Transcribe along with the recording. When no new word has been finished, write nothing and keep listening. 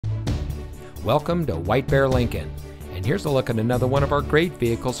Welcome to White Bear Lincoln, and here's a look at another one of our great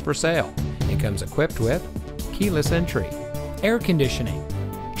vehicles for sale. It comes equipped with keyless entry, air conditioning,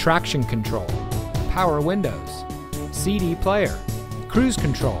 traction control, power windows, CD player, cruise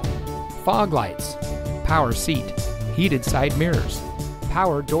control, fog lights, power seat, heated side mirrors,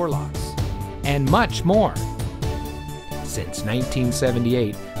 power door locks, and much more. Since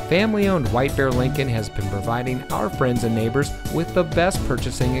 1978, family-owned White Bear Lincoln has been providing our friends and neighbors with the best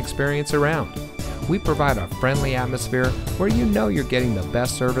purchasing experience around. We provide a friendly atmosphere where you know you're getting the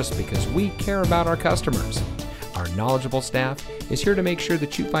best service because we care about our customers. Our knowledgeable staff is here to make sure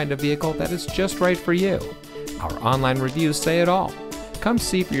that you find a vehicle that is just right for you. Our online reviews say it all. Come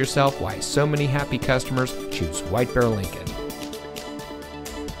see for yourself why so many happy customers choose White Bear Lincoln.